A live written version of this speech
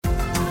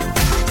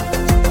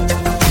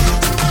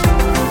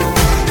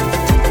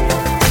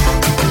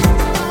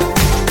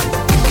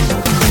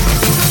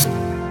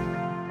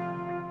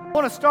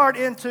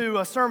start into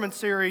a sermon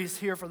series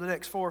here for the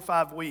next 4 or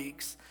 5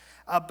 weeks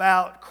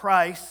about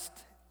Christ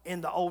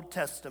in the Old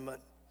Testament.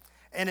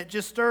 And it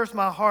just stirs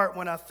my heart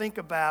when I think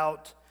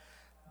about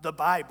the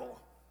Bible.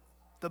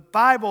 The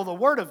Bible, the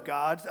Word of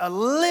God, a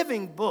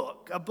living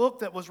book, a book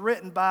that was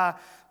written by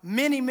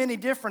many, many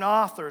different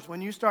authors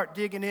when you start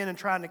digging in and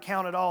trying to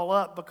count it all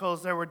up,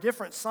 because there were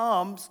different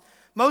Psalms.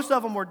 Most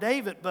of them were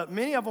David, but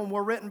many of them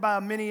were written by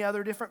many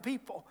other different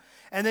people.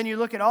 And then you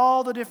look at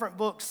all the different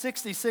books,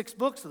 66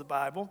 books of the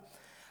Bible.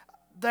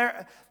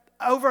 They're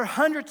over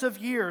hundreds of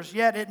years,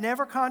 yet it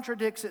never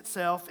contradicts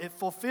itself. It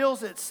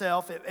fulfills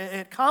itself.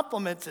 It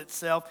complements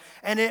itself.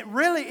 And it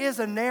really is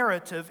a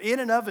narrative in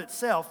and of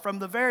itself from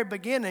the very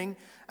beginning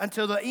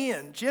until the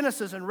end.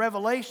 Genesis and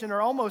Revelation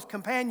are almost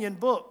companion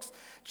books.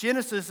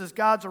 Genesis is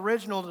God's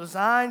original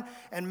design,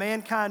 and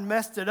mankind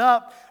messed it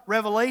up.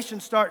 Revelation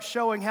starts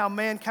showing how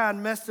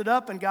mankind messed it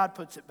up, and God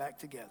puts it back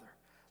together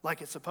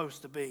like it's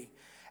supposed to be.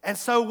 And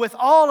so with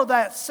all of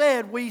that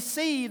said, we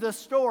see the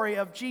story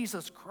of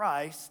Jesus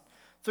Christ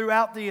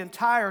throughout the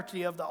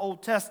entirety of the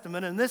Old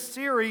Testament. And this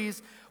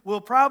series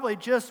will probably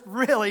just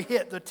really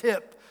hit the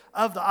tip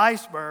of the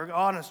iceberg,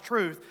 honest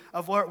truth,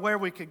 of where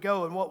we could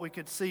go and what we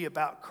could see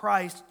about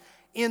Christ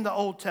in the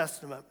Old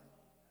Testament.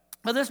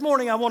 But this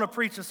morning I want to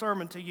preach a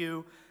sermon to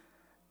you.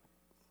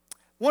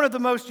 One of the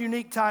most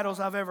unique titles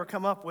I've ever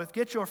come up with: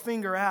 Get Your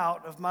Finger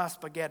Out of My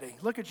Spaghetti.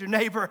 Look at your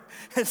neighbor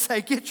and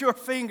say, get your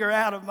finger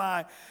out of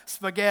my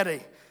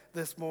spaghetti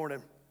this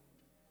morning.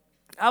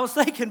 I was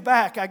thinking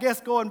back, I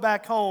guess going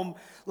back home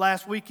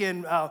last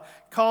weekend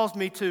caused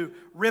me to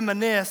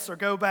reminisce or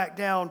go back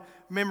down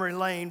memory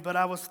lane, but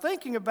I was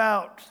thinking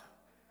about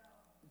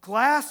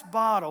glass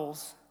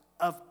bottles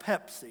of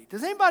Pepsi.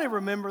 Does anybody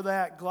remember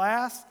that?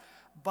 Glass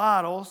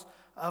bottles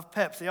of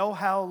Pepsi. Oh,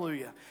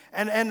 hallelujah.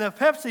 And the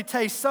Pepsi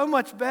tastes so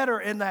much better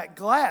in that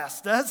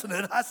glass, doesn't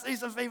it? I see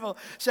some people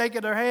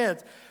shaking their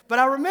heads. But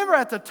I remember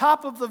at the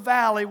top of the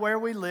valley where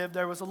we lived,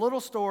 there was a little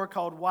store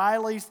called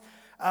Wiley's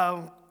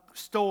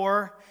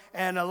store,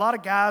 and a lot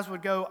of guys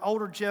would go,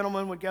 older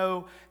gentlemen would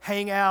go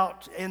hang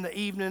out in the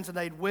evenings, and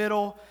they'd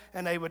whittle,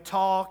 and they would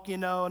talk,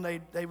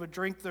 and they would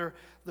drink their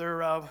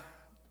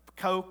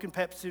Coke and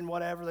Pepsi and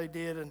whatever they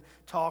did and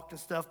talked and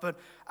stuff. But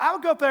I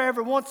would go up there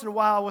every once in a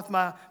while with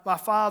my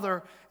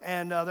father,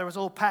 and there was a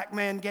little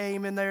Pac-Man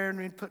game in there, and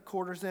we'd put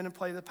quarters in and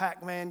play the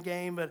Pac-Man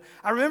game. But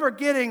I remember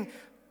getting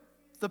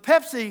the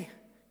Pepsi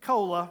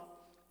Cola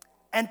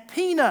and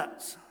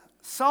peanuts,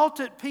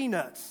 salted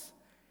peanuts.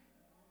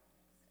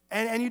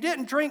 And you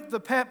didn't drink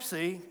the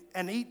Pepsi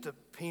and eat the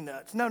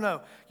peanuts.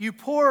 No. You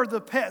pour the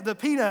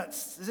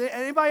peanuts. Is there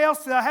anybody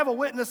else? I have a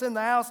witness in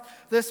the house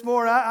this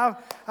morning.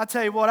 I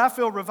tell you what, I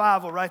feel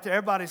revival right there.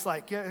 Everybody's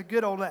like, yeah,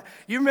 good on that.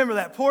 You remember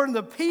that, pouring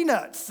the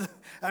peanuts.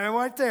 I mean,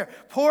 right there.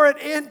 Pour it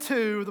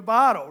into the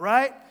bottle,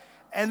 right?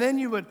 And then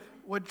you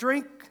would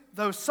drink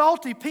those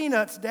salty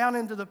peanuts down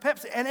into the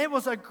Pepsi. And it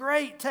was a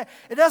great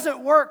it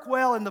doesn't work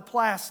well in the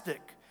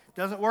plastic.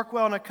 Doesn't work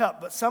well in a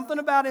cup, but something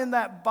about in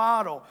that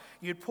bottle,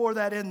 you'd pour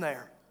that in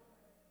there.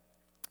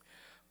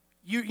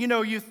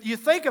 You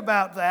think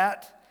about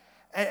that,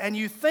 and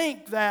you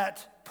think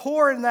that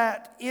pouring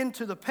that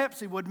into the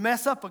Pepsi would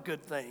mess up a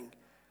good thing,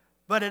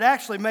 but it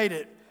actually made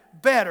it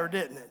better,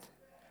 didn't it?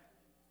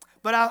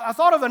 But I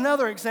thought of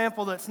another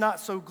example that's not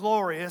so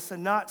glorious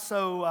and not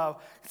so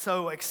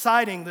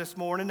exciting this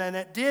morning, and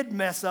it did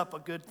mess up a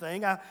good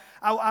thing.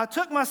 I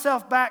took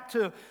myself back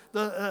to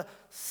the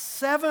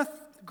 7th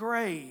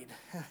grade.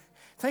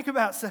 Think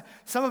about,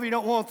 some of you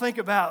don't want to think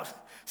about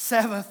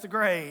 7th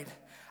grade.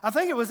 I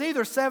think it was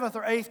either 7th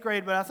or 8th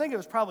grade, but I think it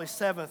was probably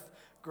 7th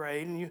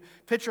grade. And you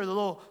picture the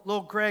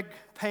little Greg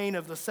Payne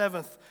of the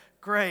 7th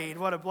grade.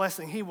 What a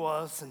blessing he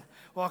was, and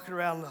walking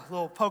around the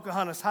little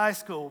Pocahontas High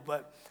School.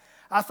 But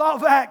I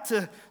thought back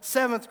to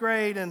 7th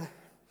grade, and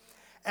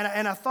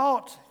I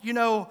thought,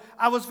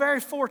 I was very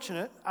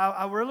fortunate.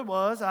 I really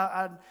was.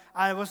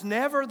 I was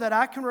never, that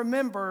I can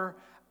remember,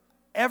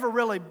 ever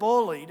really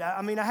bullied.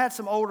 I mean, I had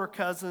some older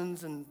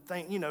cousins and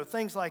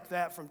things like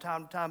that from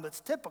time to time. That's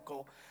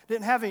typical.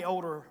 Didn't have any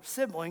older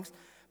siblings.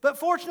 But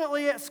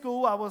fortunately at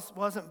school, I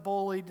wasn't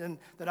bullied, and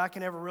that I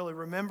can ever really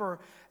remember,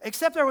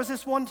 except there was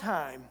this one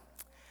time.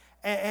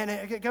 And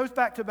it goes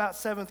back to about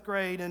 7th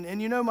grade.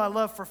 And my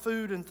love for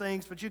food and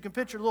things, but you can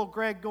picture little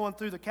Greg going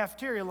through the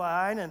cafeteria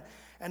line,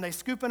 and they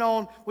scooping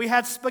on. We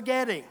had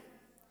spaghetti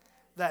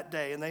that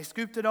day, and they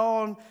scooped it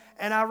on.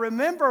 And I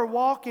remember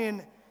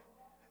walking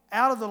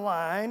out of the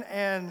line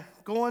and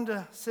going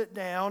to sit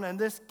down, and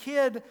this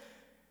kid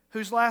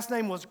whose last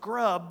name was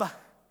Grubb,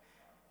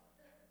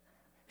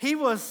 he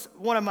was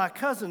one of my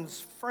cousin's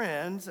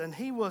friends, and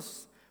he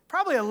was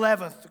probably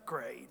 11th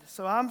grade.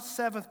 So I'm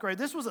 7th grade.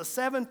 This was a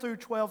 7 through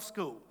 12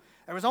 school.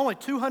 There was only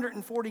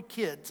 240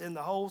 kids in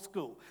the whole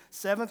school,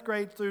 7th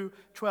grade through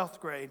 12th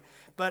grade.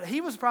 But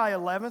he was probably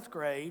 11th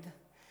grade,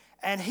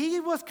 and he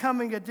was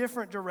coming a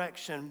different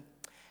direction,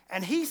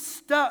 and he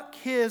stuck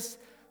his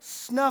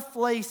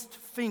snuff-laced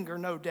finger,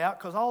 no doubt,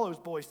 because all those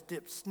boys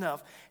dipped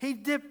snuff. He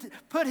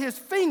put his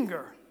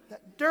finger,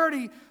 that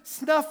dirty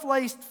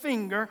snuff-laced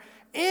finger,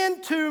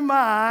 into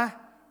my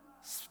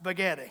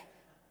spaghetti.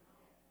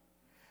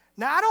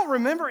 Now, I don't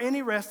remember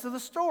any rest of the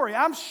story.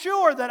 I'm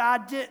sure that I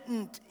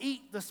didn't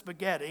eat the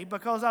spaghetti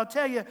because I'll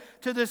tell you,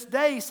 to this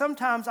day,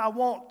 sometimes I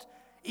won't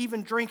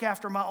even drink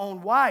after my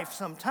own wife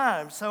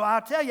sometimes. So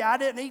I'll tell you, I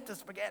didn't eat the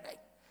spaghetti.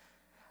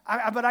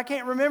 But I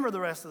can't remember the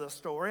rest of the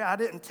story. I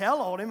didn't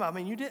tell on him. I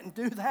mean, you didn't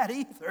do that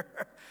either.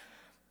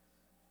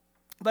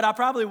 But I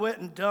probably went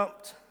and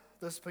dumped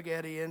the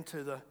spaghetti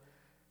into the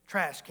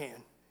trash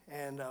can.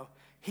 And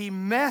he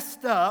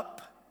messed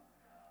up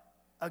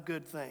a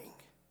good thing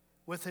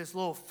with his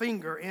little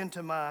finger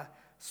into my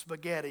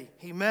spaghetti.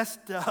 He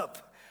messed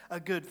up a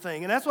good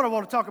thing. And that's what I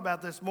want to talk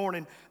about this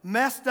morning.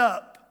 Messed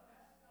up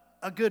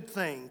a good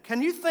thing.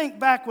 Can you think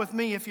back with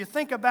me, if you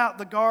think about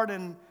the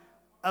Garden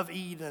of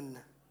Eden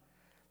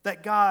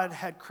that God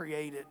had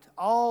created,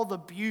 all the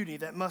beauty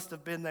that must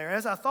have been there.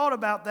 As I thought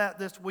about that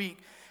this week,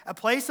 a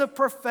place of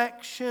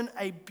perfection,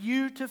 a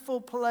beautiful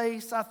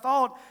place. I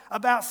thought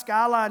about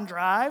Skyline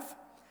Drive.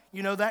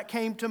 You know, that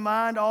came to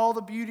mind, all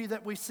the beauty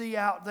that we see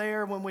out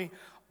there when we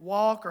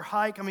walk or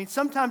hike. I mean,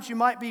 sometimes you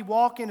might be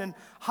walking and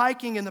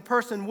hiking, and the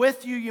person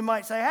with you, you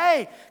might say,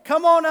 hey,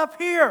 come on up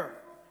here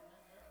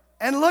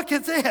and look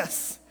at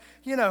this.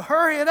 You know,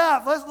 hurry it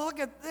up. Let's look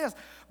at this.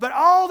 But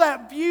all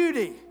that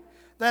beauty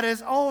that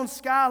is on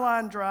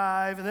Skyline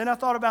Drive. And then I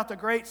thought about the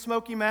Great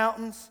Smoky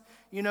Mountains,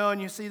 you know,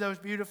 and you see those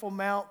beautiful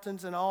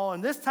mountains and all.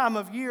 And this time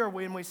of year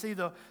when we see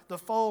the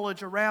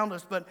foliage around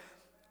us. But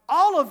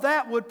all of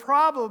that would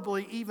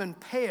probably even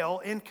pale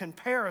in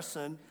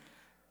comparison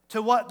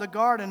to what the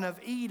Garden of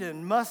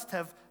Eden must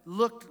have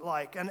looked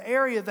like. An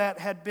area that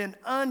had been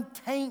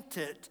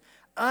untainted,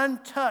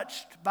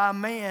 untouched by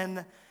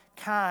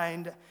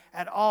mankind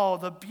at all.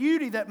 The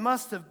beauty that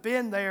must have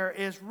been there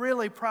is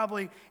really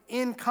probably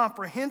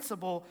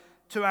incomprehensible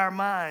to our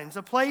minds.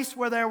 A place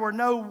where there were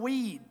no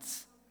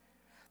weeds.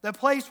 The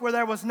place where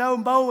there was no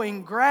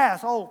mowing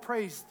grass. Oh,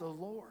 praise the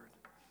Lord.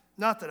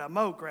 Not that I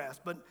mow grass,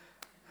 but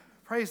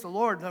praise the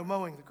Lord, no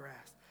mowing the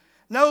grass.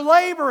 No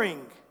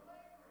laboring.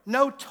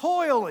 No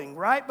toiling,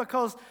 right?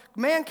 Because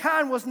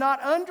mankind was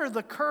not under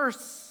the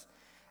curse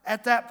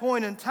at that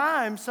point in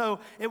time. So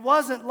it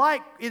wasn't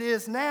like it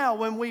is now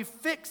when we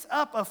fix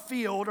up a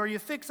field or you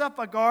fix up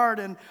a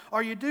garden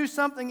or you do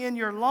something in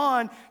your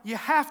lawn, you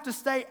have to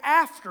stay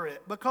after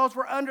it because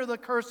we're under the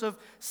curse of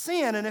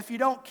sin. And if you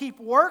don't keep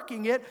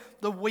working it,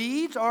 the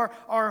weeds or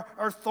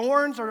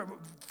thorns or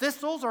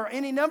thistles or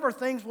any number of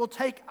things will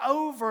take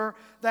over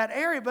that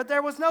area. But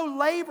there was no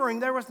laboring,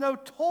 there was no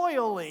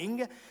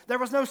toiling, there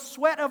was no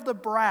sweat of the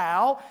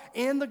brow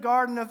in the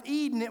Garden of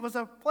Eden. It was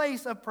a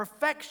place of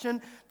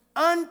perfection,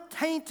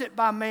 untainted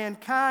by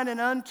mankind and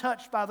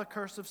untouched by the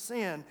curse of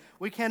sin.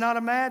 We cannot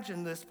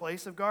imagine this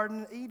place of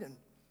Garden of Eden.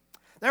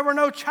 There were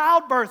no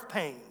childbirth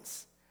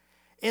pains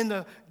in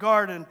the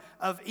Garden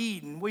of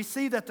Eden. We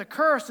see that the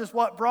curse is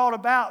what brought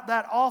about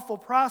that awful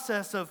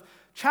process of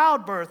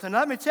childbirth. And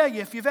let me tell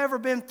you, if you've ever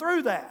been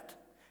through that,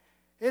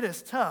 it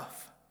is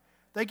tough.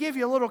 They give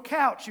you a little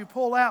couch you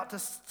pull out to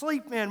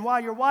sleep in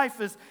while your wife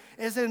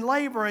is in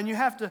labor and you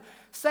have to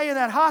stay in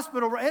that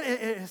hospital.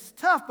 It's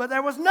tough, but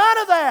there was none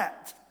of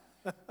that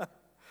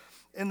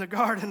in the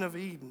Garden of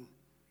Eden.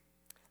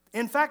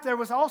 In fact, there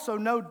was also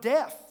no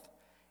death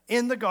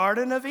in the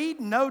Garden of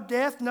Eden. No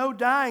death, no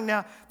dying.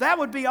 Now, that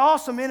would be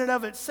awesome in and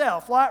of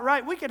itself,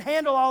 right? We could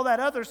handle all that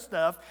other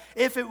stuff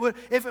if it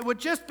would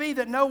just be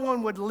that no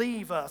one would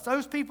leave us.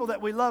 Those people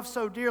that we love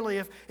so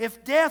dearly,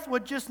 if death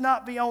would just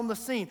not be on the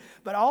scene.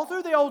 But all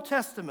through the Old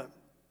Testament,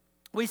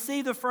 we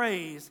see the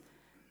phrase,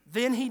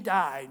 then he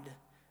died,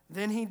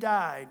 then he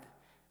died,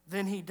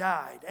 then he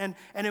died. And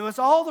it was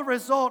all the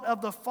result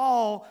of the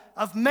fall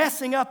of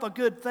messing up a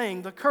good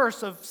thing, the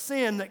curse of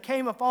sin that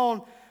came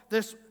upon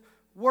this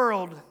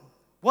world.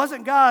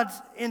 Wasn't God's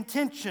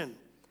intention.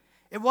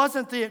 It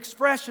wasn't the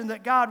expression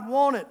that God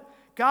wanted.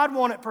 God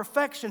wanted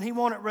perfection. He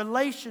wanted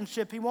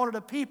relationship. He wanted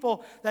a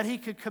people that he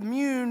could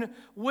commune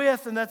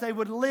with and that they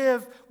would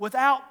live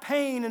without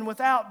pain and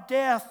without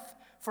death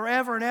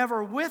forever and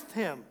ever with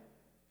him.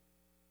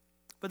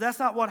 But that's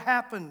not what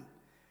happened.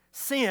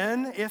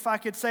 Sin, if I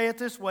could say it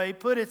this way,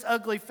 put its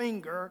ugly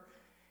finger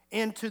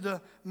into the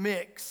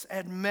mix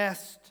and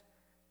messed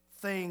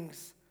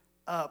things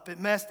up. It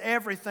messed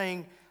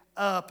everything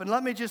up. And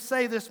let me just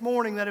say this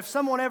morning that if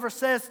someone ever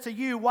says to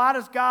you, why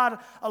does God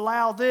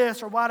allow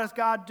this or why does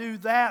God do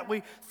that?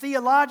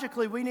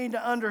 Theologically, we need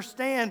to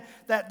understand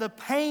that the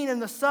pain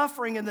and the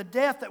suffering and the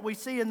death that we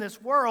see in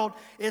this world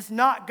is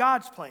not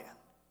God's plan.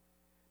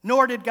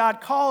 Nor did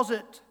God cause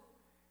it,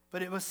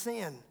 but it was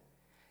sin.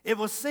 It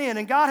was sin,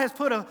 and God has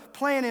put a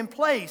plan in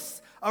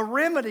place, a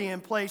remedy in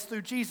place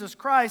through Jesus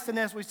Christ, and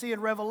as we see in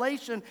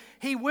Revelation,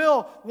 He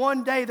will,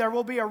 one day there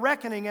will be a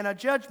reckoning and a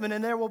judgment,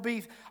 and there will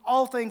be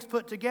all things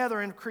put together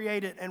and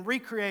created and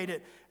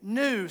recreated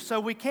new. So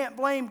we can't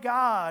blame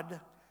God,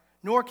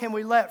 nor can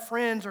we let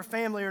friends or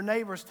family or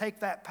neighbors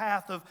take that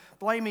path of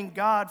blaming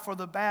God for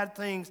the bad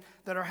things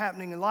that are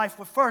happening in life.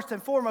 But first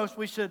and foremost,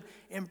 we should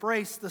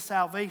embrace the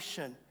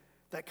salvation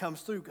that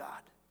comes through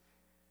God,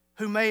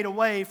 who made a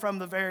way from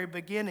the very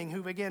beginning,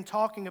 who began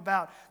talking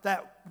about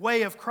that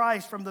way of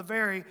Christ from the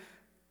very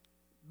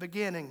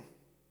beginning.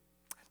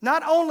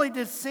 Not only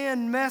did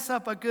sin mess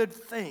up a good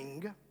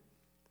thing,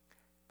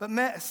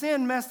 but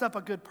sin messed up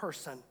a good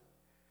person.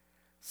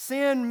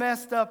 Sin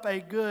messed up a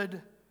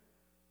good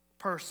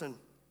person.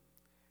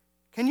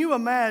 Can you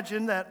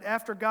imagine that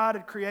after God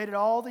had created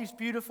all these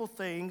beautiful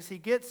things, he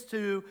gets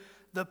to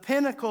the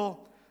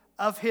pinnacle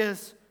of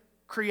his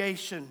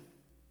creation.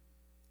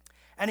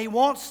 And he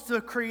wants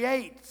to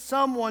create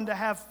someone to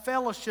have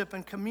fellowship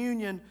and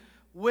communion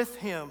with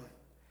him.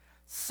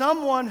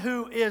 Someone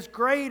who is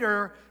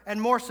greater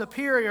and more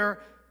superior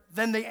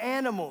than the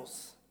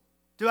animals.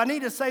 Do I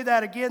need to say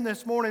that again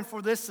this morning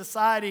for this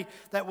society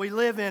that we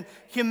live in?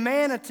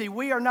 Humanity,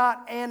 we are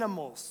not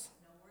animals.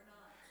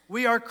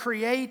 We are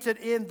created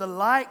in the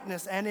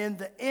likeness and in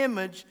the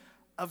image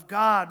of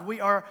God. We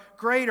are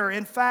greater.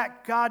 In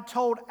fact, God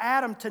told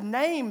Adam to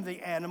name the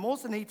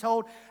animals, and he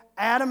told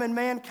Adam and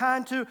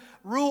mankind to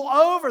rule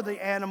over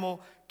the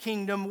animal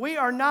kingdom. We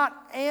are not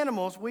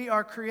animals. We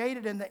are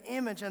created in the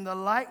image and the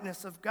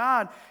likeness of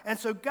God. And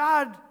so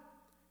God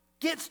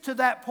gets to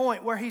that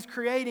point where he's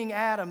creating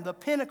Adam, the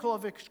pinnacle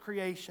of his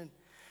creation.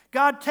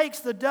 God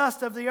takes the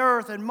dust of the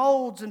earth and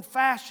molds and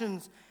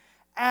fashions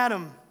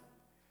Adam,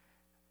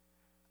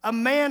 a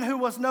man who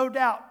was no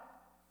doubt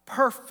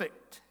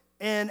perfect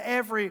in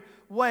every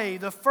way,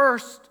 the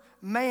first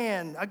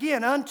man,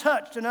 again,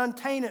 untouched and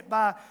untainted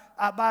by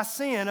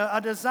sin, a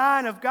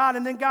design of God.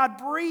 And then God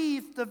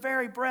breathed the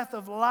very breath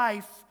of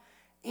life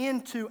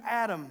into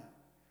Adam.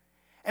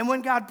 And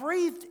when God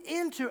breathed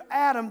into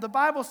Adam, the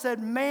Bible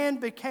said man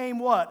became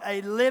what?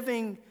 A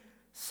living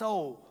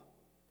soul.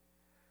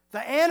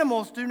 The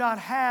animals do not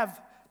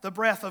have the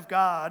breath of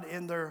God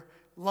in their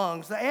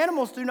lungs. The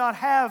animals do not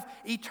have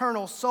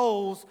eternal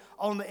souls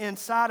on the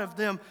inside of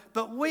them.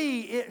 But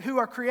we, who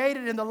are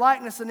created in the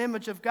likeness and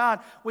image of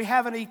God, we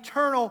have an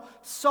eternal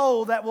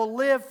soul that will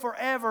live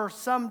forever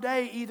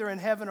someday, either in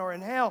heaven or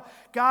in hell.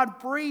 God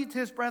breathed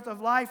his breath of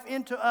life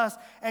into us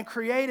and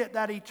created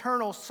that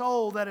eternal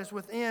soul that is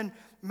within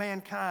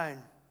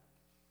mankind.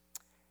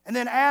 And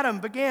then Adam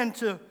began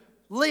to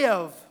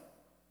live,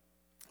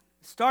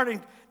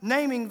 starting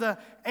naming the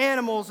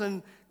animals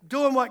and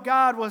doing what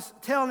God was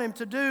telling him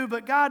to do.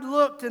 But God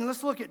looked, and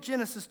let's look at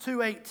Genesis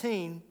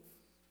 2:18.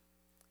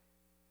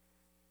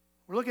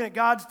 We're looking at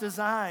God's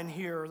design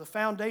here, the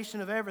foundation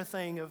of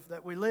everything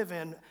that we live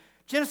in.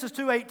 Genesis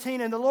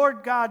 2:18, and the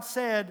Lord God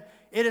said,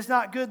 it is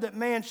not good that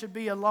man should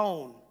be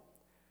alone,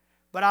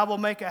 but I will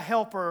make a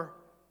helper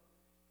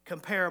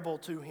comparable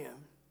to him.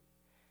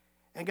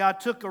 And God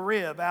took a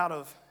rib out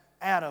of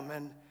Adam,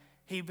 and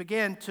he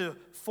began to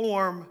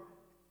form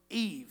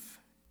Eve.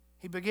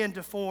 He began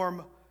to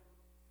form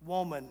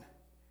woman.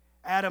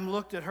 Adam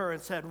looked at her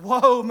and said,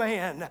 "Whoa,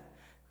 man,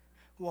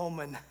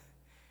 woman."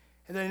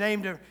 And they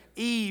named her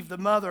Eve, the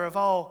mother of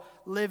all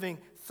living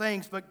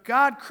things. But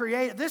God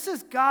created, this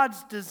is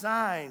God's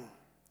design.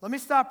 Let me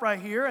stop right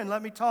here and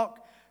let me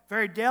talk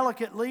very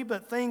delicately,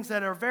 but things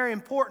that are very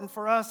important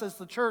for us as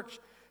the church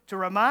to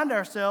remind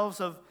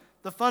ourselves of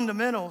the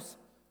fundamentals.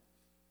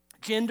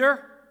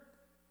 Gender,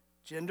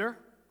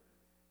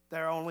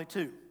 there are only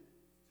two.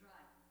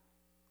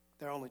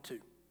 There are only two.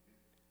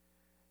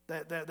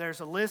 There's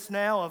a list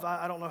now of,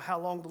 I don't know how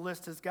long the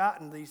list has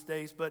gotten these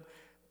days, but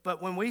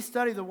when we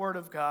study the Word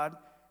of God,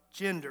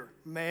 gender,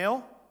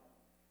 male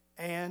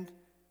and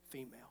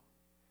female.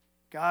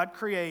 God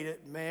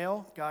created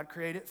male, God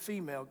created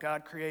female.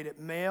 God created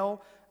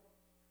male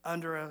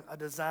under a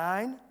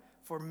design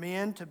for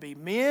men to be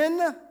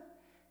men.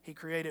 He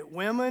created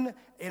women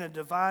in a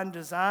divine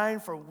design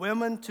for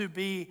women to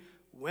be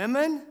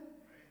women.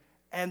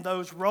 And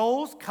those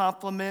roles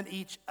complement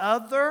each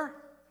other,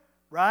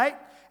 right?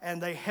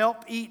 And they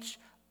help each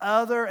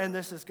other, and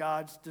this is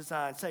God's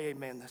design. Say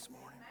amen this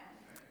morning.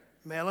 Amen.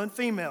 Male and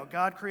female,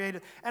 God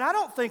created. And I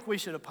don't think we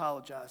should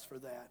apologize for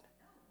that.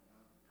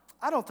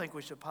 I don't think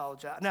we should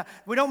apologize. Now,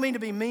 we don't mean to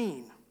be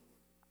mean,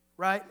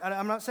 right?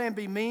 I'm not saying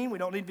be mean. We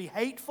don't need to be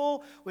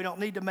hateful. We don't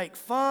need to make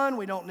fun.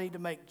 We don't need to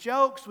make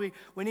jokes. We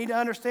need to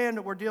understand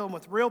that we're dealing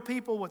with real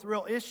people with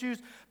real issues,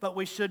 but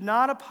we should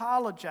not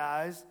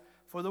apologize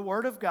for the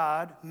Word of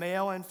God,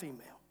 male and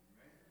female,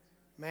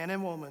 man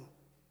and woman.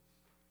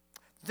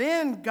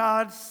 Then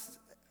God's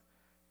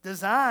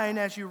design,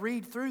 as you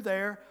read through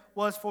there,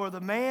 was for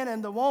the man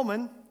and the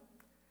woman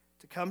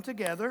to come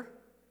together,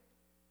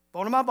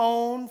 bone of my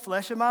bone,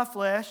 flesh of my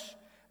flesh,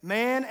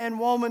 man and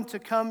woman to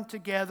come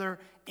together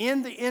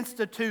in the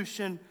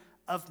institution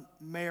of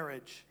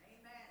marriage.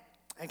 Amen.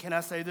 And can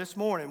I say this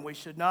morning, we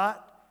should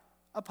not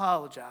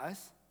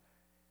apologize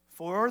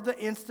for the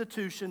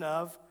institution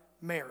of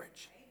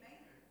marriage. Amen.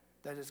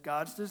 That is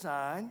God's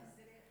design.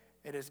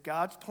 It is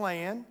God's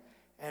plan.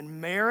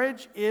 And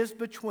marriage is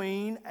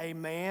between a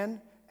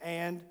man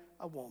and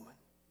a woman.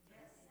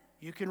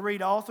 You can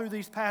read all through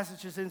these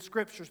passages in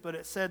Scriptures, but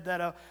it said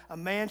that a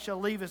man shall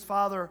leave his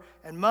father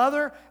and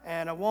mother,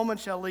 and a woman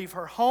shall leave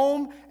her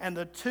home, and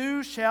the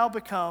two shall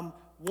become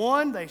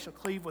one. They shall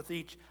cleave with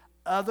each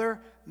other,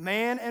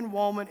 man and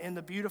woman, in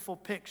the beautiful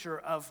picture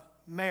of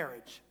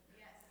marriage.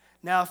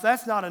 Now, if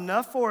that's not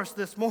enough for us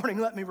this morning,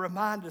 let me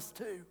remind us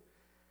too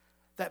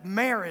that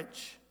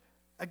marriage,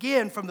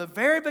 again, from the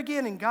very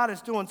beginning, God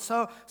is doing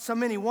so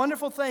many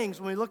wonderful things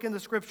when we look in the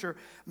Scripture.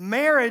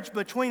 Marriage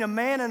between a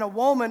man and a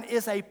woman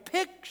is a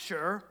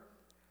picture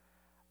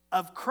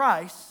of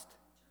Christ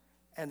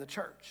and the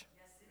church.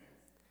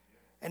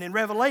 And in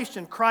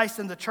Revelation, Christ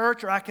and the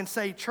church, or I can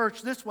say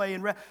church this way,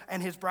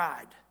 and his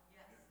bride.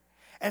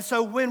 And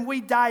so when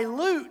we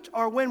dilute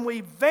or when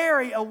we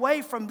vary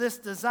away from this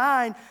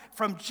design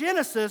from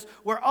Genesis,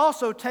 we're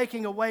also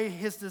taking away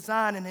his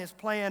design and his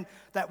plan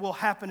that will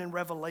happen in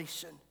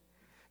Revelation.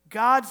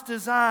 God's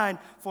design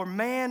for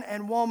man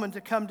and woman to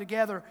come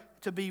together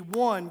to be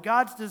one.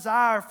 God's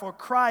desire for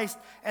Christ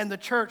and the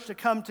church to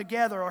come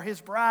together, or his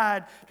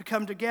bride to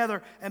come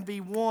together and be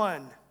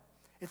one.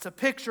 It's a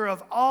picture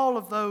of all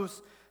of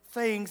those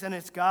things, and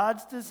it's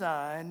God's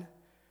design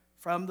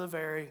from the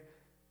very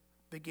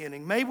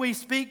beginning. May we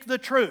speak the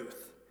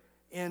truth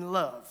in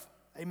love.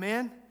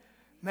 Amen?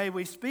 May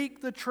we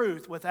speak the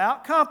truth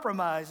without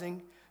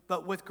compromising,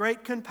 but with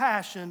great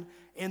compassion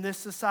in this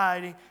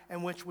society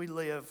in which we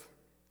live.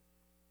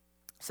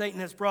 Satan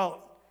has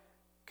brought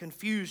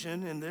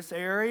confusion in this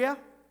area.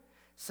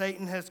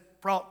 Satan has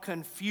brought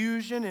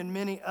confusion in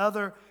many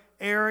other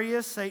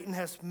areas. Satan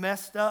has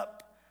messed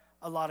up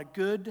a lot of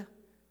good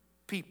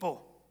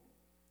people.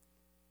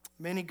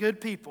 Many good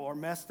people are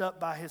messed up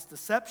by his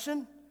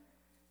deception.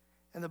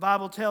 And the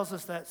Bible tells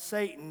us that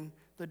Satan,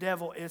 the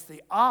devil, is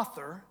the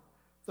author,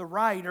 the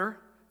writer,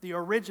 the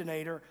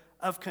originator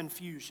of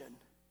confusion.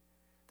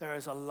 There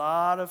is a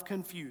lot of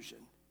confusion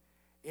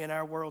in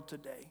our world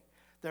today.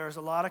 There is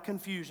a lot of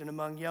confusion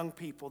among young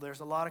people. There's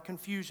a lot of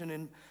confusion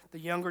in the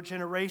younger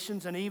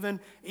generations, and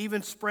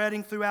even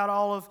spreading throughout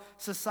all of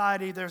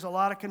society. There's a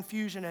lot of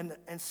confusion,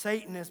 and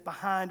Satan is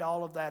behind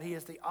all of that. He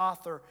is the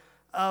author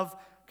of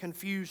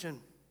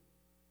confusion.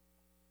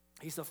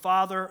 He's the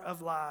father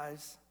of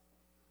lies.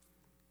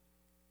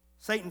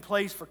 Satan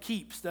plays for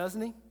keeps,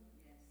 doesn't he?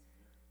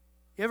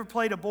 You ever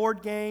played a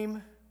board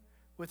game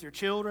with your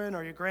children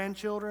or your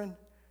grandchildren?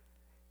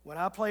 When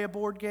I play a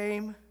board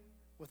game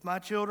with my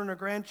children or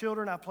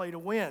grandchildren, I play to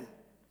win.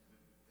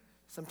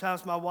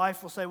 Sometimes my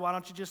wife will say, why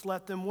don't you just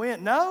let them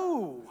win?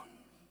 No!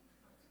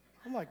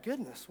 Oh my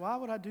goodness, why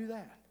would I do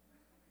that?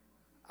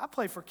 I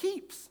play for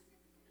keeps.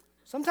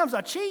 Sometimes I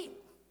cheat.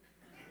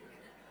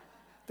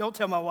 Don't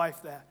tell my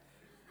wife that.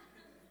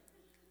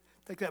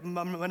 Take that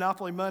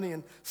Monopoly money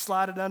and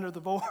slide it under the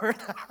board.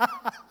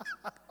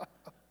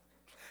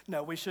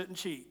 No, we shouldn't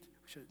cheat.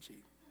 We shouldn't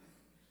cheat.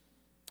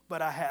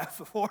 But I have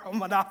before on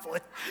Monopoly.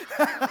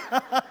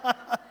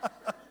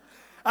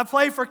 I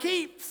play for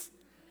keeps.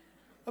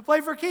 I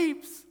play for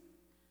keeps.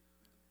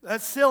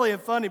 That's silly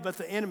and funny, but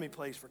the enemy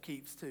plays for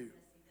keeps too.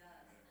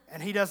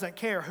 And he doesn't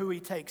care who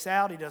he takes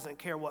out. He doesn't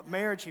care what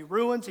marriage he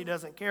ruins. He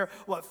doesn't care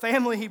what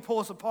family he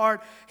pulls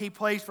apart. He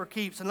plays for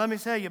keeps. And let me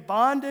tell you,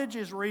 bondage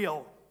is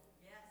real.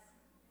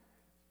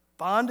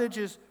 Bondage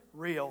is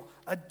real.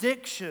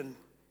 Addiction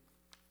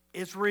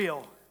is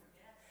real.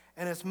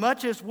 And as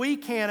much as we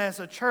can as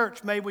a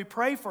church, may we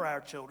pray for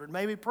our children.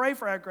 May we pray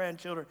for our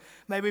grandchildren.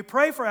 May we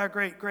pray for our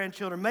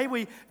great-grandchildren. May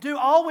we do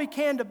all we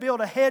can to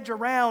build a hedge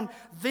around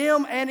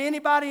them and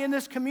anybody in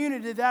this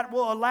community that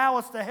will allow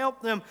us to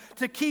help them,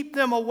 to keep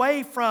them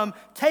away from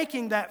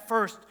taking that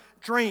first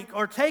drink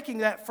or taking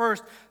that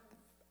first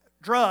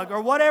drug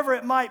or whatever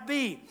it might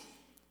be.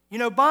 You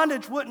know,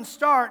 bondage wouldn't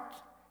start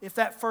if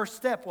that first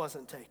step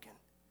wasn't taken.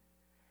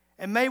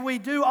 And may we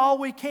do all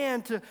we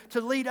can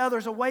to lead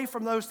others away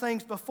from those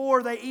things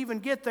before they even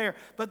get there.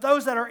 But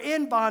those that are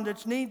in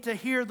bondage need to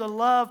hear the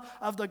love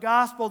of the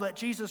gospel, that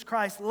Jesus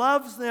Christ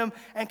loves them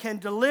and can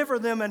deliver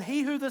them. And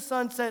he who the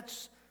Son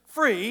sets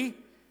free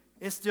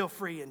is still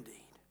free indeed.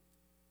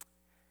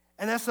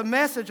 And that's a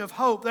message of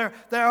hope. There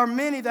are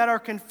many that are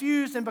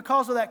confused, and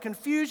because of that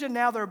confusion,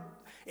 now they're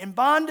in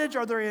bondage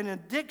or they're in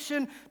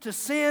addiction to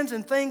sins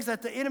and things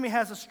that the enemy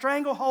has a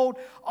stranglehold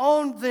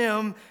on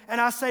them.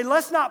 And I say,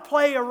 let's not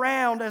play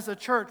around as a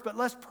church, but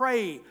let's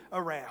pray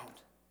around.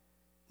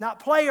 Not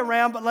play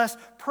around, but let's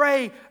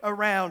pray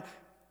around.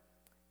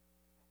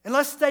 And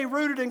let's stay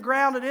rooted and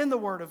grounded in the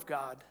Word of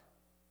God.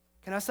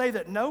 Can I say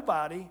that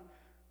nobody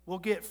will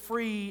get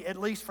free, at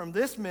least from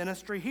this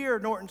ministry here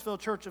at Nortonsville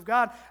Church of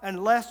God,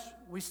 unless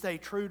we stay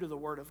true to the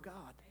Word of God.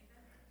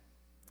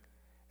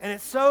 And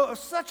it's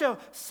such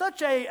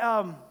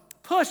a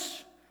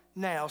push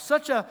now,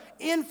 such a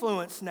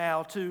influence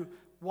now to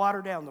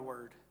water down the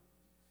Word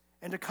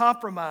and to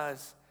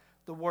compromise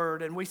the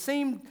Word. And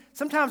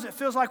sometimes it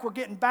feels like we're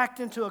getting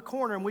backed into a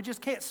corner and we just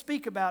can't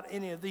speak about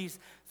any of these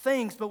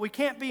things. But we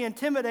can't be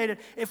intimidated.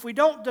 If we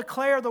don't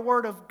declare the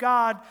Word of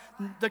God,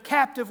 the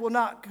captive will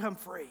not come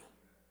free.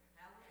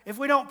 If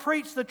we don't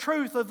preach the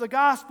truth of the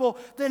gospel,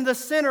 then the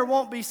sinner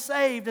won't be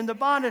saved and the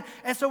bondage.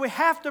 And so we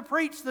have to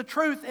preach the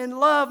truth in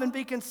love and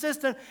be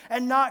consistent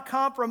and not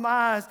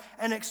compromise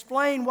and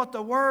explain what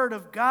the Word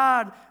of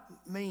God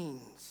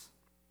means.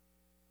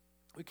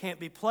 We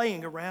can't be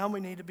playing around. We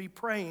need to be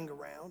praying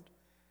around.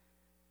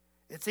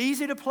 It's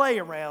easy to play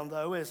around,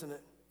 though, isn't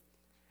it?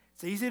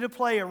 It's easy to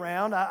play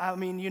around. I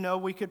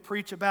mean, we could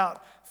preach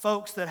about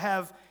folks that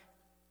have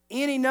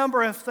any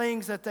number of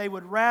things that they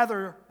would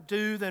rather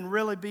do than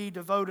really be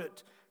devoted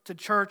to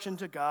church and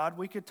to God.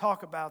 We could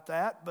talk about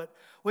that, but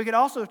we could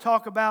also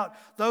talk about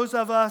those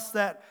of us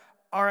that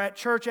are at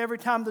church every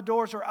time the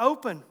doors are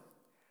open.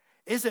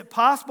 Is it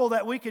possible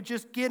that we could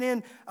just get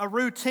in a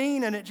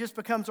routine and it just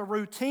becomes a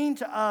routine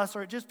to us,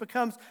 or it just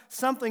becomes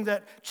something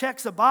that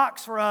checks a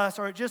box for us,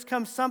 or it just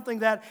becomes something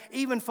that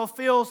even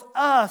fulfills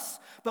us?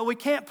 But we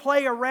can't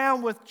play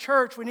around with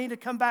church. We need to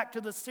come back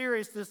to the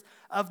seriousness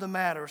of the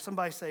matter.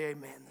 Somebody say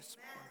amen this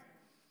morning.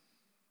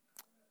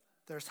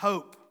 There's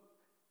hope.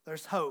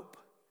 There's hope.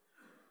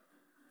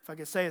 If I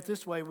could say it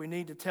this way, we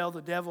need to tell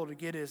the devil to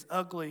get his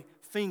ugly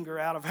finger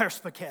out of our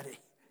spaghetti.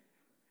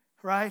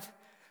 Right?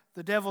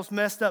 The devil's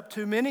messed up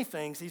too many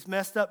things. He's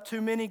messed up too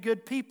many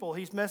good people.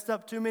 He's messed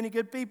up too many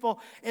good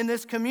people in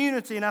this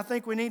community. And I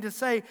think we need to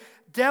say,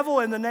 devil,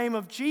 in the name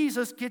of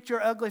Jesus, get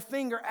your ugly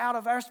finger out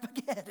of our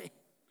spaghetti.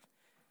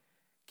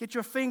 Get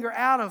your finger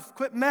out of,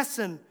 quit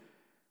messing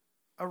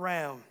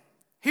around.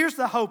 Here's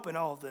the hope in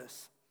all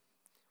this.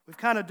 We've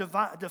kind of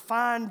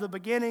defined the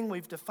beginning.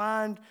 We've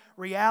defined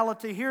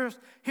reality.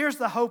 Here's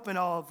the hope in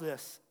all of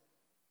this.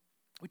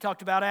 We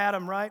talked about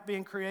Adam, right,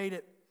 being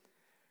created.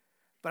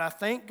 But I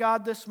thank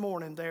God this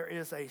morning there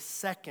is a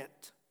second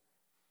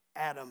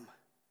Adam.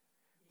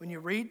 When you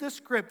read the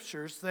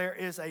scriptures, there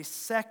is a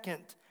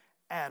second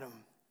Adam.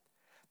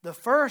 The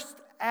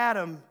first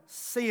Adam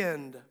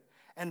sinned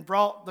and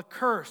brought the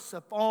curse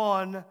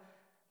upon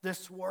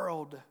this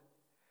world.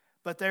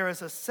 But there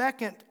is a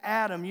second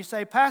Adam. You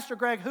say, Pastor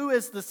Greg, who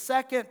is the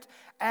second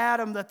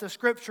Adam that the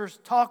scriptures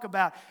talk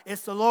about?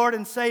 It's the Lord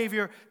and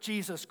Savior,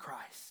 Jesus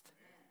Christ.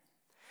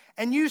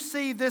 And you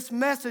see this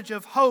message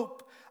of hope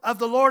of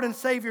the Lord and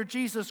Savior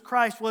Jesus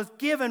Christ was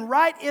given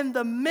right in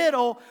the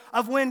middle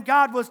of when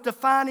God was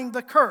defining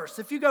the curse.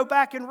 If you go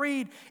back and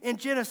read in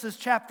Genesis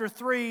chapter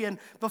 3 and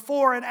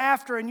before and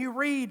after, and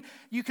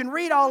you can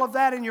read all of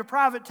that in your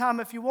private time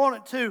if you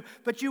wanted to,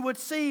 but you would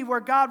see where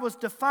God was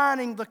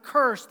defining the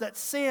curse that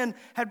sin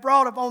had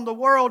brought upon the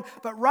world.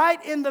 But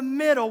right in the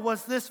middle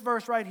was this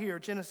verse right here,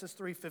 Genesis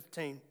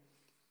 3:15.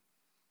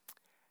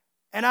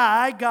 And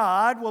I,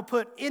 God, will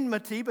put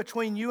enmity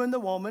between you and the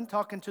woman,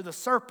 talking to the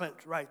serpent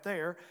right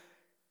there,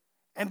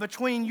 and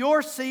between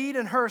your seed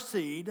and her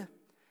seed,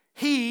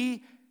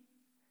 and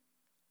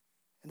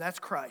that's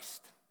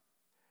Christ.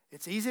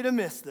 It's easy to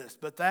miss this,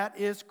 but that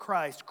is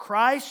Christ.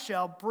 Christ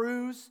shall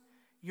bruise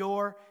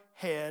your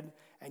head,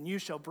 and you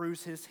shall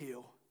bruise his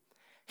heel.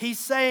 He's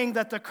saying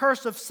that the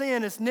curse of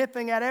sin is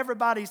nipping at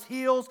everybody's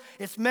heels.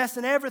 It's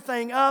messing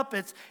everything up.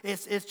 It's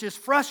just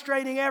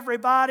frustrating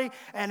everybody.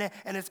 And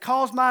it's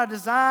caused my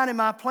design and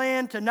my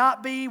plan to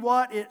not be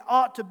what it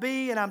ought to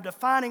be. And I'm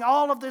defining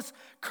all of this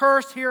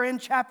curse here in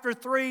chapter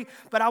 3.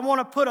 But I want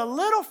to put a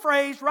little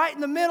phrase right in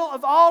the middle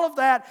of all of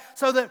that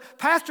so that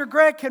Pastor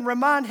Greg can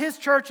remind his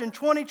church in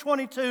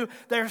 2022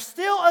 there's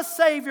still a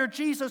Savior,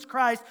 Jesus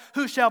Christ,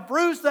 who shall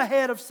bruise the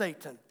head of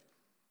Satan.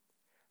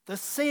 The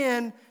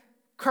sin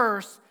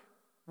curse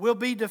will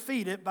be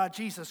defeated by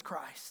Jesus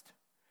Christ.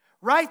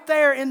 Right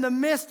there in the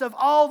midst of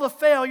all the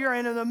failure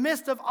and in the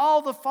midst of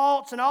all the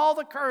faults and all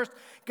the curse,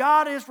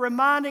 God is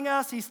reminding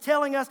us, He's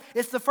telling us,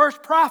 it's the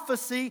first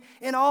prophecy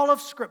in all of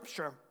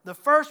Scripture. The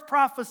first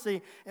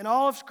prophecy in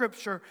all of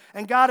Scripture.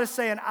 And God is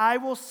saying, I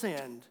will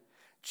send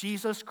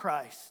Jesus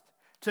Christ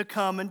to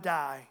come and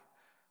die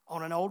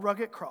on an old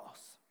rugged cross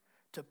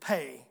to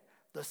pay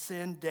the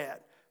sin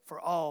debt for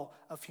all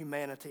of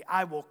humanity.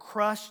 I will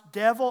crush,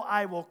 devil,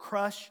 I will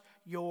crush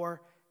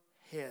your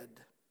head.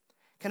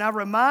 Can I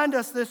remind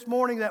us this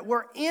morning that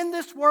we're in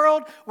this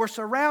world, we're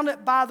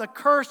surrounded by the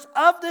curse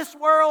of this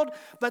world,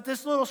 but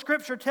this little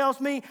scripture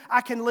tells me I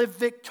can live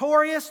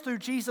victorious through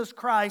Jesus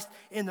Christ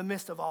in the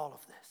midst of all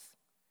of this.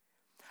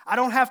 I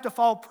don't have to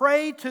fall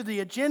prey to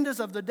the agendas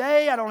of the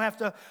day. I don't have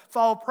to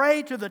fall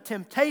prey to the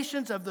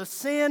temptations of the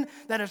sin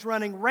that is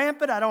running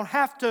rampant. I don't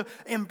have to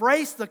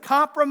embrace the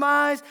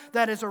compromise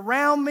that is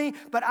around me.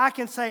 But I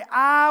can say,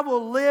 I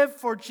will live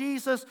for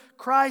Jesus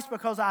Christ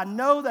because I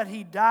know that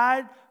He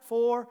died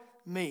for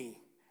me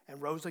and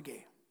rose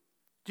again.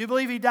 Do you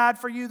believe He died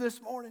for you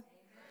this morning?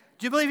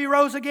 Do you believe He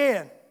rose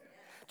again?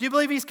 Do you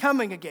believe He's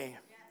coming again?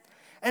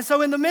 And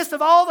so in the midst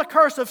of all the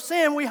curse of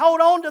sin, we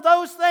hold on to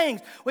those things.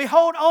 We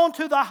hold on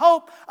to the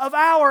hope of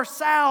our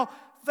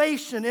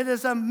salvation. It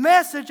is a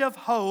message of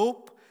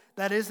hope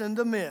that is in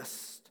the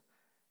midst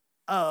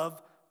of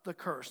the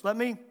curse. Let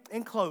me,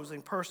 in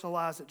closing,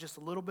 personalize it just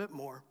a little bit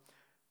more.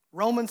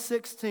 Romans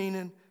 16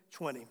 and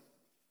 20.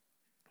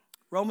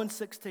 Romans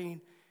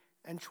 16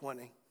 and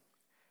 20.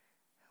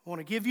 I want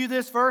to give you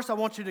this verse. I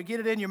want you to get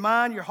it in your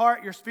mind, your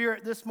heart, your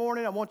spirit this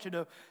morning. I want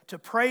you to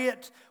pray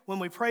it when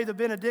we pray the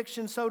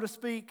benediction, so to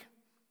speak.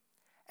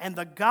 And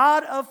the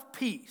God of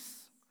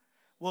peace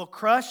will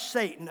crush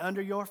Satan under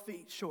your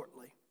feet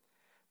shortly.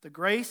 The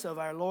grace of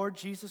our Lord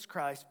Jesus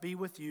Christ be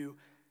with you.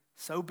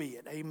 So be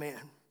it. Amen.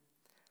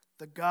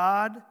 The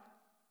God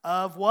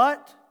of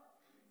what?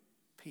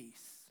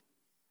 Peace.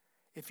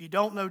 If you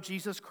don't know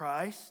Jesus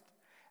Christ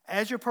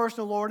as your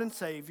personal Lord and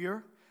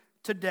Savior,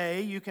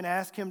 today you can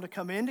ask Him to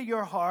come into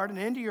your heart and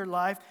into your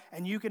life,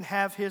 and you can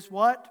have His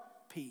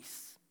what?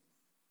 Peace.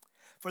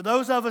 For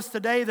those of us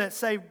today that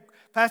say,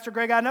 Pastor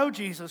Greg, I know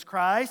Jesus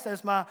Christ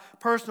as my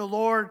personal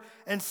Lord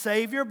and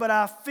Savior, but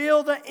I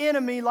feel the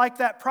enemy, like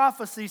that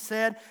prophecy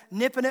said,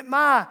 nipping at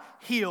my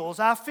heels.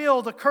 I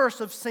feel the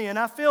curse of sin.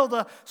 I feel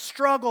the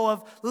struggle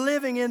of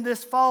living in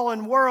this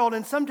fallen world,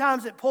 and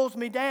sometimes it pulls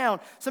me down.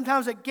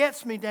 Sometimes it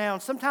gets me down.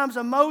 Sometimes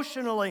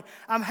emotionally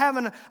I'm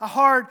having a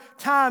hard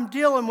time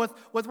dealing with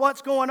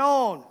what's going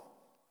on.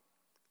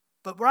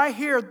 But right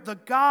here, the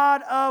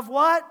God of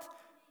what?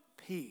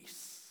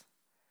 Peace.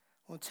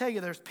 I want to tell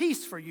you there's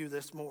peace for you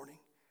this morning.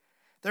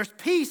 There's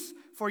peace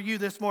for you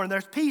this morning.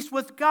 There's peace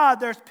with God.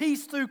 There's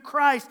peace through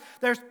Christ.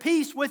 There's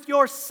peace with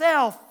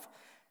yourself.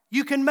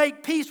 You can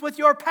make peace with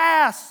your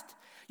past.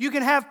 You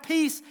can have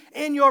peace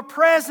in your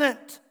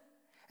present.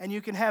 And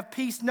you can have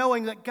peace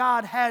knowing that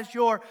God has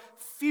your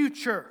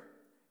future.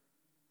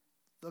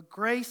 The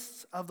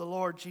grace of the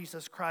Lord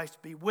Jesus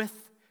Christ be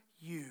with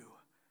you.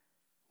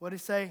 What did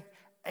he say?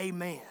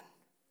 Amen.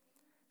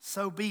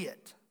 So be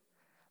it.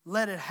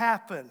 Let it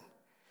happen.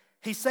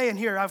 He's saying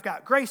here, I've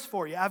got grace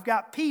for you. I've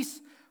got peace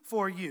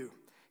for you.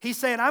 He's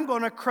saying, I'm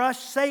going to crush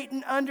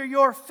Satan under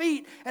your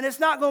feet, and it's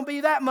not going to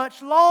be that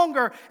much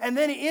longer. And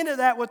then he ended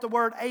that with the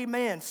word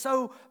amen.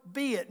 So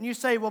be it. And you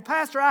say, well,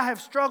 Pastor, I have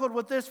struggled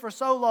with this for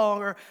so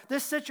long, or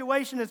this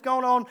situation has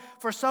gone on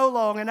for so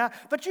long.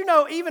 But you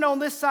know, even on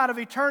this side of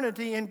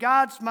eternity, in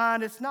God's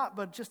mind, it's not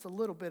but just a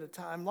little bit of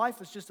time.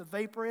 Life is just a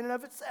vapor in and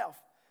of itself.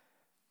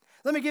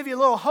 Let me give you a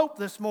little hope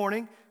this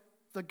morning.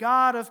 The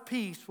God of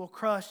peace will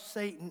crush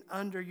Satan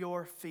under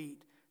your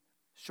feet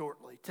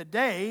shortly.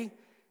 Today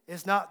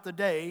is not the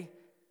day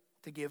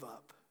to give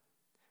up.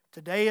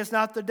 Today is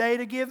not the day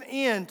to give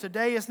in.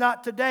 Today is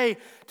not today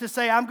to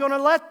say, I'm going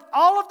to let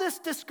all of this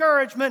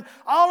discouragement,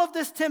 all of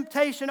this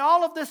temptation,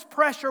 all of this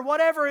pressure,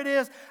 whatever it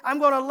is, I'm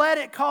going to let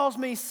it cause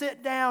me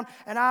sit down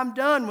and I'm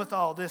done with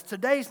all this.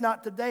 Today's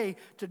not the day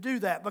to do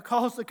that,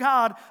 because the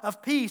God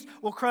of peace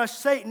will crush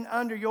Satan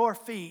under your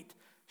feet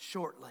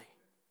shortly.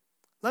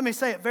 Let me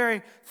say it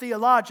very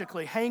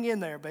theologically. Hang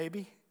in there,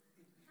 baby.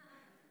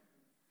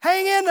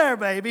 Hang in there,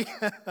 baby.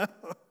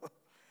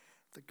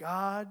 The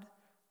God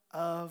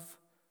of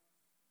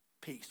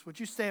peace. Would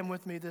you stand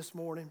with me this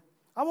morning?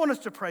 I want us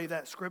to pray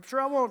that scripture.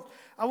 I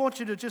want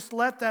you to just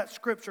let that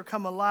scripture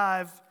come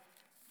alive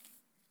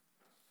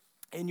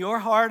in your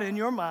heart, in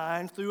your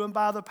mind, through and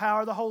by the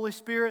power of the Holy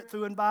Spirit,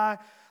 through and by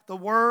the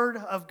Word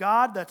of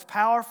God that's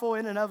powerful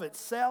in and of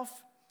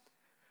itself.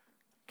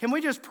 Can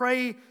we just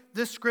pray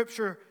this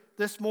scripture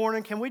this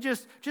morning? Can we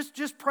just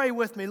pray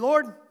with me?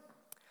 Lord,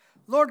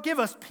 give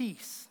us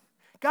peace.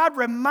 God,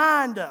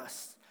 remind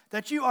us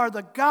that you are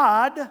the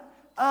God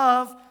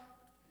of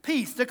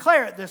peace.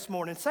 Declare it this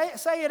morning.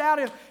 Say it out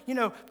of,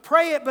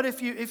 pray it, but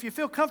if you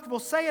feel comfortable,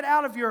 say it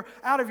out of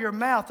your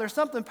mouth. There's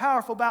something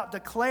powerful about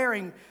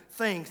declaring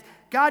things.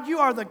 God, you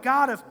are the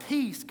God of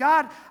peace.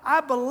 God,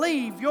 I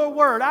believe your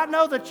word. I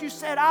know that you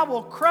said I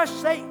will crush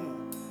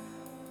Satan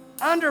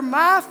under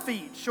my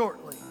feet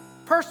shortly.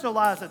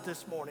 Personalize it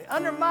this morning.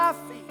 Under my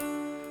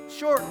feet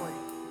shortly.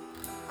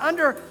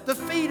 Under the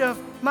feet of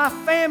my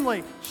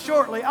family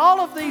shortly. All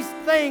of these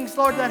things,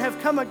 Lord, that have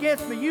come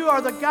against me, you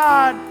are the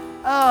God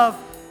of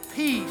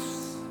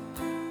peace.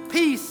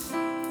 Peace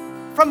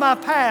from my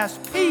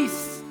past.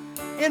 Peace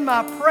in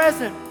my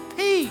present.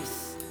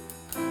 Peace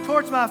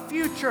towards my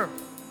future.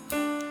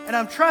 And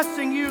I'm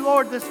trusting you,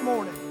 Lord, this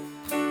morning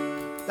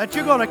that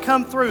you're going to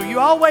come through. You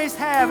always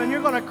have, and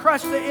you're going to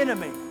crush the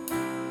enemy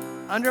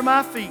under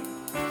my feet.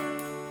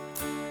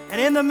 And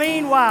in the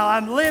meanwhile,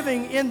 I'm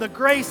living in the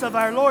grace of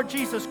our Lord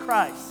Jesus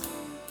Christ.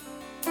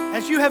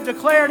 As you have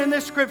declared in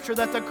this scripture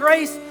that the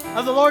grace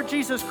of the Lord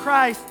Jesus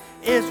Christ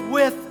is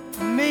with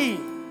me.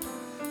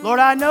 Lord,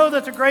 I know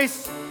that the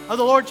grace of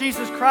the Lord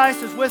Jesus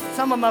Christ is with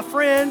some of my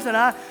friends, and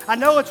I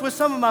know it's with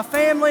some of my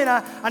family, and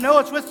I know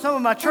it's with some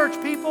of my church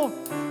people.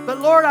 But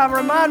Lord, I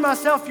remind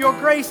myself your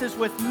grace is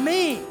with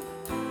me.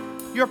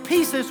 Your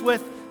peace is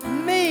with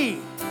me.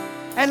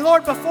 And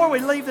Lord, before we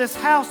leave this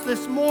house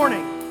this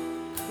morning,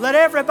 let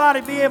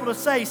everybody be able to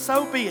say,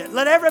 so be it.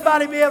 Let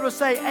everybody be able to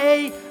say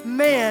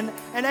amen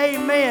and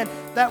amen,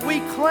 that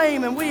we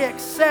claim and we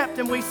accept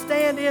and we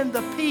stand in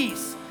the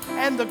peace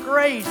and the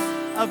grace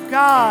of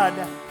God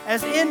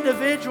as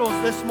individuals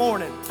this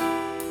morning.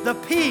 The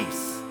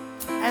peace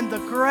and the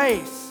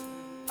grace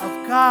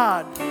of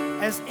God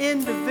as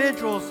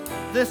individuals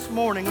this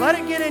morning. Let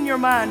it get in your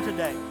mind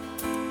today.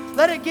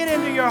 Let it get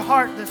into your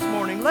heart this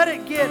morning. Let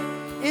it get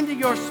into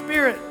your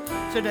spirit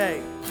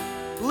today.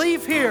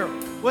 Leave here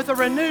with a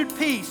renewed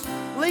peace.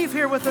 Leave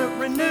here with a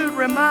renewed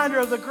reminder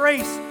of the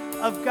grace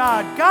of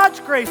God. God's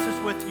grace is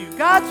with you.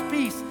 God's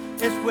peace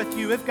is with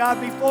you. If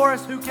God be for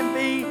us, who can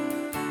be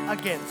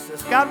against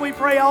us? God, we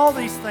pray all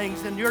these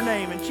things in your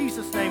name, in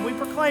Jesus' name. We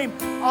proclaim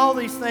all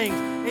these things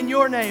in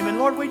your name. And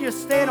Lord, we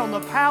just stand on the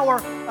power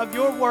of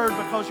your word,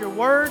 because your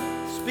word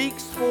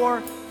speaks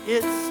for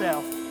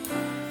itself.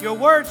 Your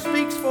word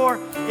speaks for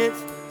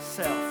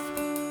itself.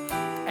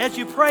 as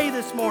you pray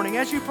this morning,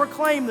 as you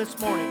proclaim this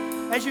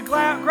morning, as you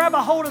grab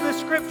a hold of this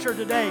scripture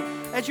today,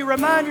 as you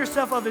remind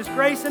yourself of His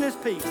grace and His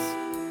peace.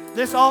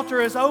 This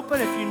altar is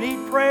open. If you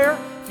need prayer,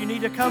 if you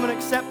need to come and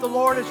accept the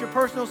Lord as your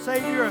personal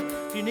Savior,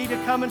 if you need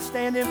to come and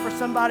stand in for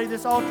somebody,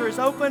 this altar is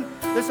open.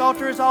 This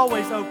altar is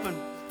always open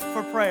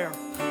for prayer.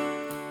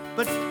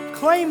 But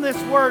claim this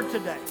word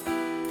today.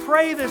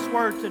 Pray this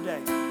word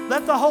today.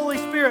 Let the Holy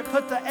Spirit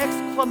put the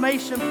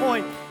exclamation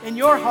point in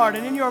your heart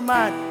and in your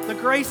mind. The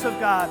grace of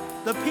God,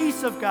 the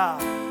peace of God,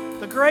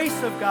 the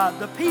grace of God,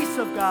 the peace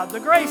of God,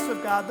 the grace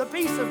of God, the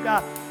peace of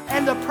God.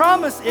 And the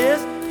promise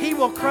is He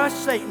will crush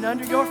Satan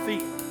under your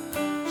feet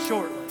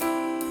shortly.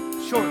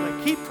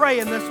 Shortly. Keep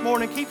praying this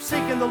morning. Keep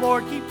seeking the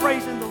Lord. Keep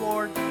praising the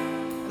Lord.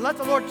 And let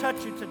the Lord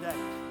touch you today.